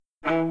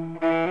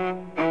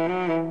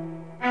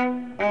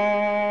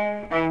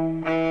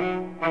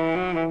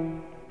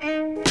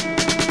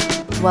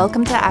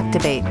Welcome to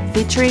Activate,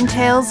 featuring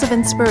tales of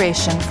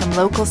inspiration from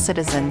local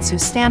citizens who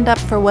stand up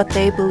for what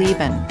they believe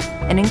in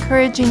and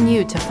encouraging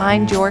you to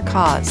find your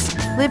cause,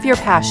 live your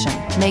passion,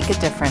 make a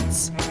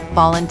difference.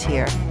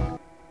 Volunteer.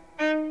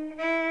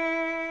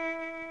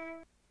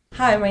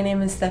 Hi, my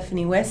name is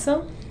Stephanie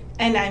Huezo.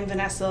 And I'm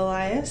Vanessa,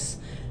 Elias.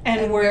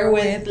 And we're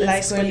with La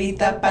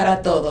Escuelita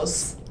para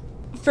Todos.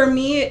 For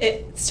me,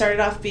 it started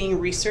off being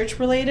research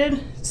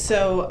related.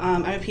 So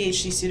I'm a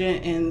PhD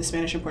student in the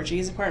Spanish and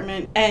Portuguese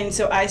department. And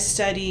so I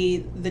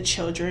study the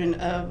children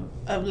of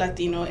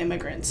Latino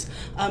immigrants,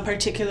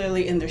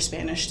 particularly in their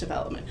Spanish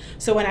development.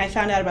 So when I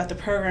found out about the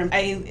program,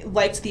 I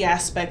liked the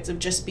aspect of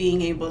just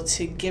being able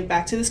to give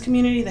back to this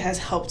community that has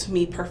helped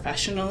me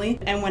professionally.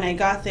 And when I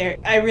got there,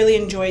 I really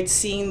enjoyed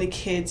seeing the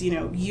kids,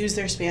 use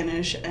their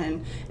Spanish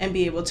and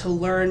be able to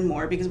learn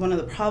more. Because one of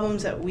the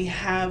problems that we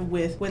have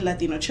with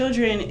Latino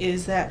children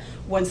is that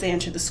once they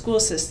enter the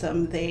school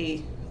system,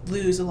 they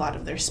lose a lot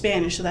of their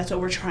Spanish. So that's what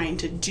we're trying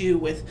to do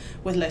with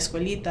La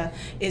Escuelita,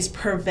 is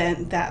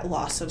prevent that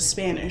loss of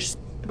Spanish.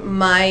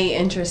 My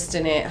interest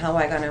in it, how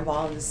I got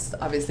involved, is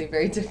obviously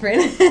very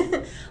different.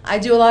 I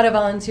do a lot of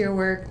volunteer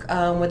work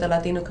with the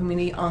Latino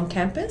community on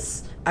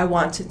campus. I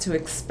wanted to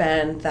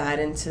expand that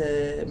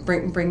into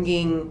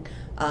bringing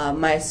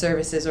my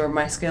services or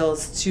my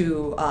skills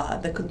to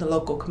the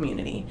local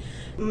community.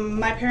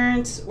 My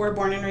parents were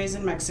born and raised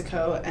in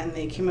Mexico, and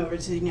they came over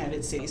to the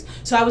United States.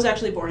 So I was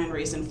actually born and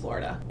raised in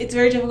Florida. It's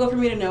very difficult for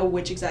me to know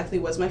which exactly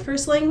was my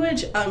first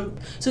language.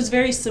 So it's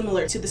very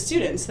similar to the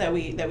students that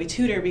we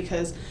tutor,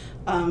 because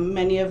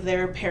many of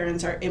their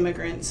parents are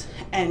immigrants,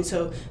 and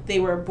so they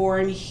were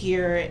born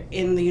here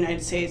in the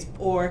United States,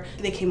 or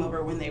they came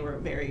over when they were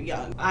very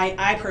young.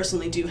 I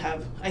personally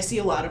I see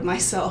a lot of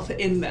myself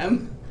in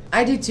them.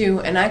 I do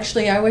too, and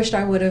actually I wished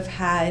I would have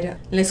had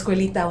La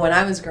Escuelita when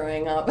I was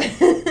growing up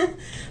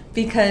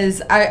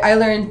because I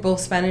learned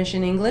both Spanish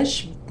and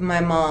English.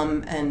 My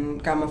mom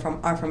and grandma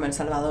are from El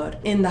Salvador.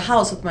 In the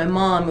house with my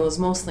mom, it was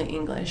mostly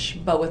English,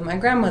 but with my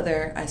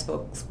grandmother, I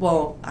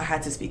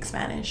had to speak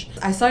Spanish.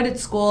 I started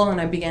school and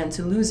I began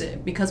to lose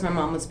it because my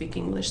mom would speak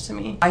English to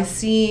me. I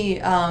see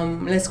La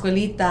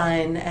Escuelita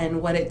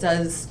and what it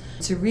does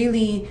to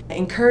really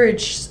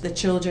encourage the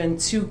children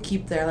to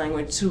keep their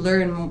language, to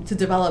learn, to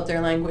develop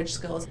their language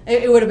skills.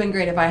 It would have been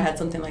great if I had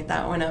something like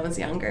that when I was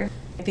younger.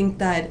 I think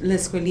that La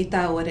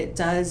Escuelita, what it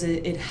does,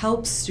 it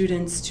helps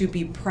students to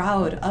be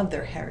proud of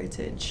their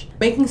heritage.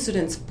 Making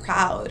students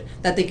proud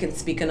that they can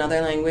speak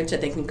another language,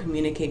 that they can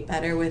communicate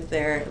better with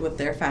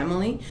their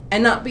family,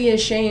 and not be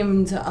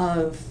ashamed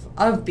of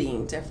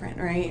being different,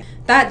 right?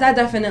 That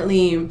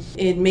definitely,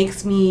 it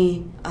makes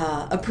me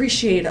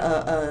appreciate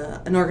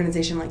an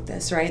organization like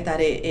this, right? That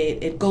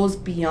it goes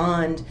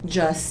beyond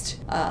just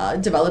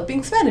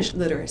developing Spanish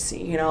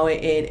literacy.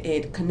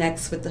 It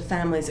connects with the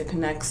families, it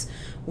connects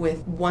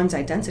with one's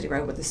identity,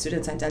 right? With the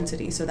student's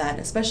identity, so that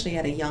especially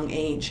at a young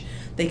age,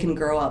 they can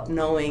grow up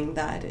knowing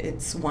that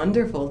it's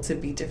wonderful to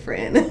be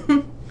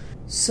different.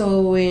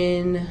 So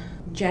in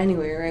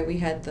January, right, we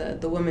had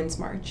the Women's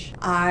March.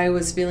 I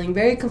was feeling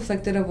very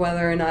conflicted of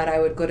whether or not I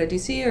would go to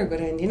DC or go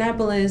to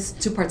Indianapolis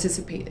to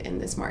participate in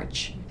this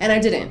march. And I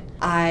didn't.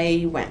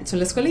 I went to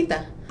La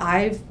Escuelita.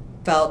 I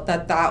felt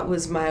that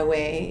was my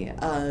way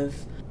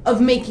of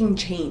making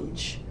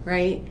change,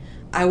 right?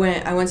 I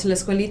went to La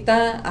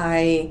Escuelita.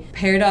 I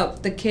paired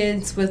up the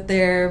kids with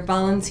their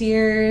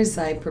volunteers.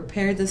 I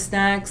prepared the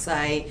snacks.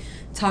 I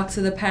talked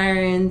to the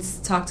parents,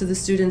 talked to the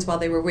students while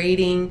they were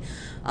waiting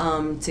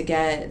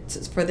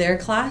for their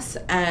class,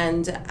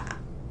 and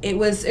it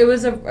was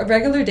a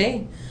regular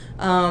day,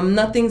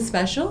 nothing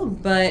special,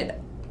 but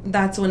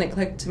that's when it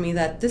clicked to me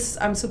that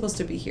I'm supposed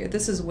to be here.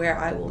 This is where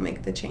I will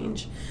make the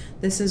change.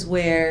 This is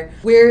where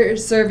we're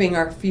serving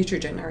our future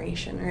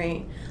generation,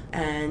 right?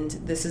 And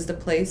this is the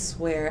place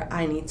where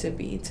I need to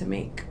be to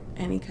make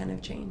any kind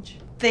of change.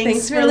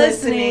 Thanks for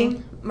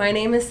listening. My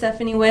name is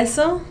Stephanie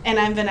Huezo. And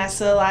I'm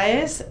Vanessa,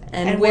 Elias.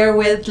 And we're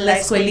with La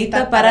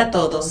Escuelita para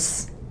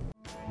Todos.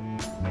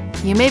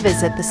 You may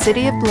visit the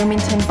City of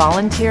Bloomington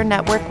Volunteer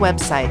Network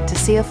website to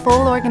see a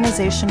full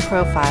organization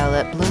profile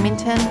at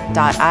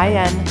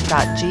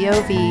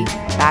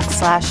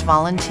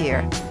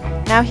bloomington.in.gov/volunteer.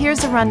 Now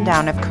here's a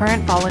rundown of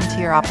current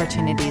volunteer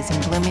opportunities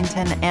in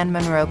Bloomington and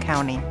Monroe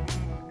County.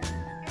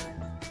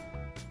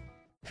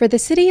 For the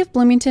City of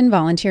Bloomington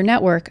Volunteer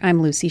Network,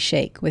 I'm Lucy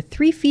Shake with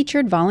 3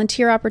 featured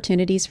volunteer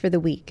opportunities for the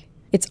week.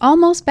 It's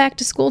almost back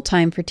to school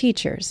time for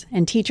teachers,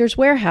 and Teachers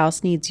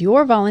Warehouse needs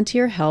your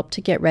volunteer help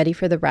to get ready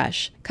for the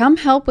rush. Come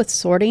help with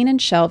sorting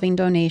and shelving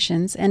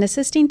donations and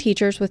assisting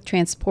teachers with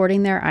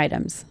transporting their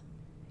items.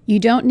 You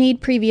don't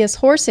need previous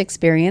horse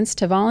experience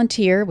to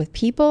volunteer with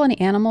People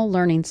and Animal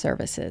Learning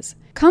Services.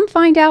 Come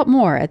find out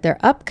more at their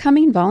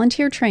upcoming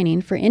volunteer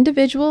training for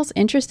individuals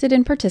interested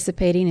in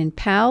participating in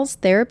PALS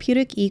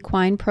therapeutic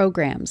equine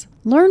programs.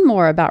 Learn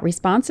more about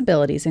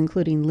responsibilities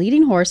including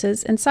leading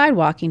horses and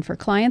sidewalking for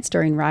clients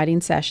during riding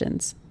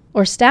sessions.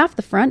 or staff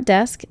the front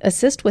desk,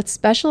 assist with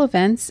special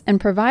events,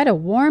 and provide a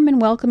warm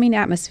and welcoming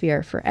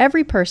atmosphere for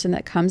every person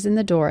that comes in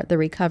the door at the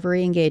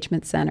Recovery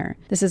Engagement Center.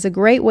 This is a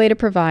great way to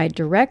provide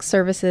direct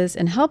services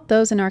and help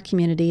those in our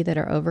community that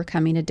are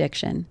overcoming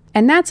addiction.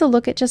 And that's a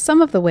look at just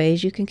some of the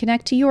ways you can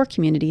connect to your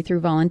community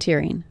through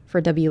volunteering.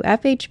 For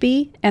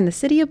WFHB and the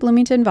City of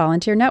Bloomington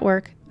Volunteer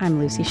Network, I'm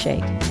Lucy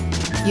Shake.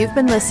 You've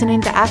been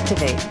listening to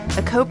Activate,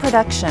 a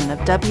co-production of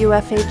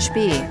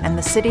WFHB and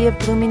the City of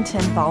Bloomington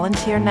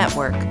Volunteer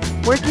Network,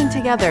 working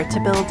together to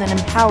build an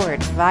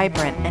empowered,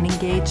 vibrant, and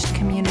engaged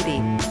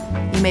community.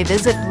 You may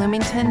visit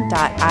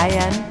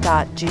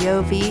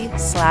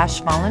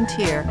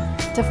bloomington.in.gov/volunteer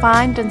to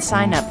find and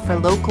sign up for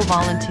local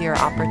volunteer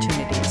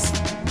opportunities.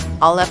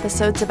 All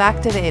episodes of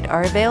Activate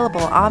are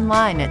available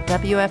online at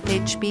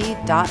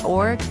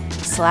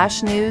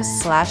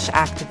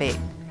wfhb.org/news/activate.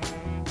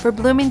 For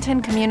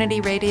Bloomington Community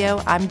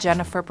Radio, I'm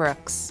Jennifer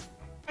Brooks.